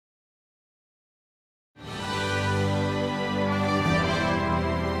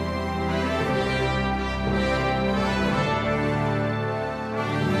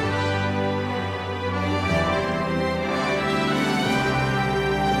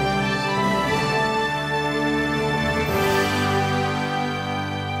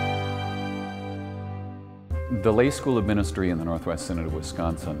The Lay School of Ministry in the Northwest Synod of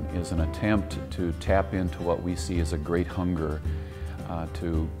Wisconsin is an attempt to tap into what we see as a great hunger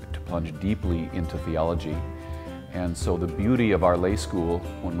to plunge deeply into theology. And so the beauty of our lay school,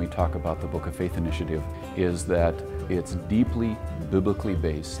 when we talk about the Book of Faith initiative, is that it's deeply biblically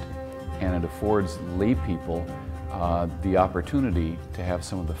based, and it affords lay people the opportunity to have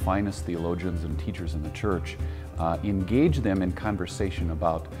some of the finest theologians and teachers in the church engage them in conversation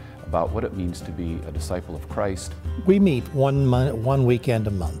about what it means to be a disciple of Christ. We meet one weekend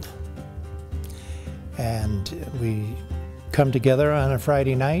a month, and we come together on a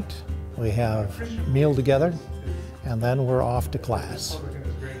Friday night. We have a meal together, and then we're off to class.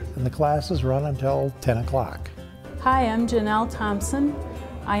 And the classes run until 10 o'clock. Hi, I'm Janelle Thompson.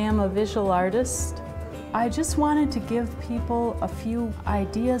 I am a visual artist. I just wanted to give people a few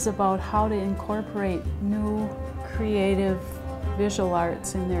ideas about how to incorporate new, creative visual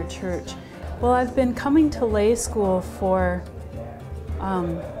arts in their church. Well, I've been coming to lay school for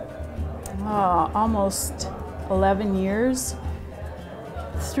almost 11 years.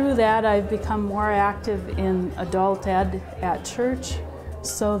 Through that, I've become more active in adult ed at church.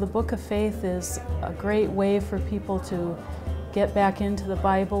 So the Book of Faith is a great way for people to get back into the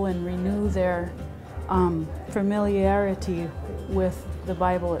Bible and renew their familiarity with the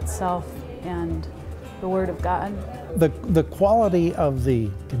Bible itself and the Word of God. The quality of the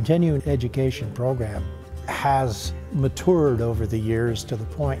continuing education program has matured over the years to the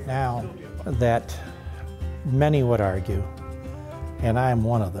point now that many would argue, and I am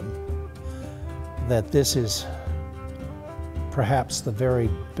one of them, that this is perhaps the very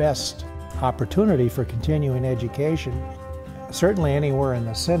best opportunity for continuing education, certainly anywhere in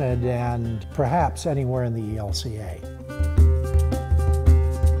the Synod and perhaps anywhere in the ELCA.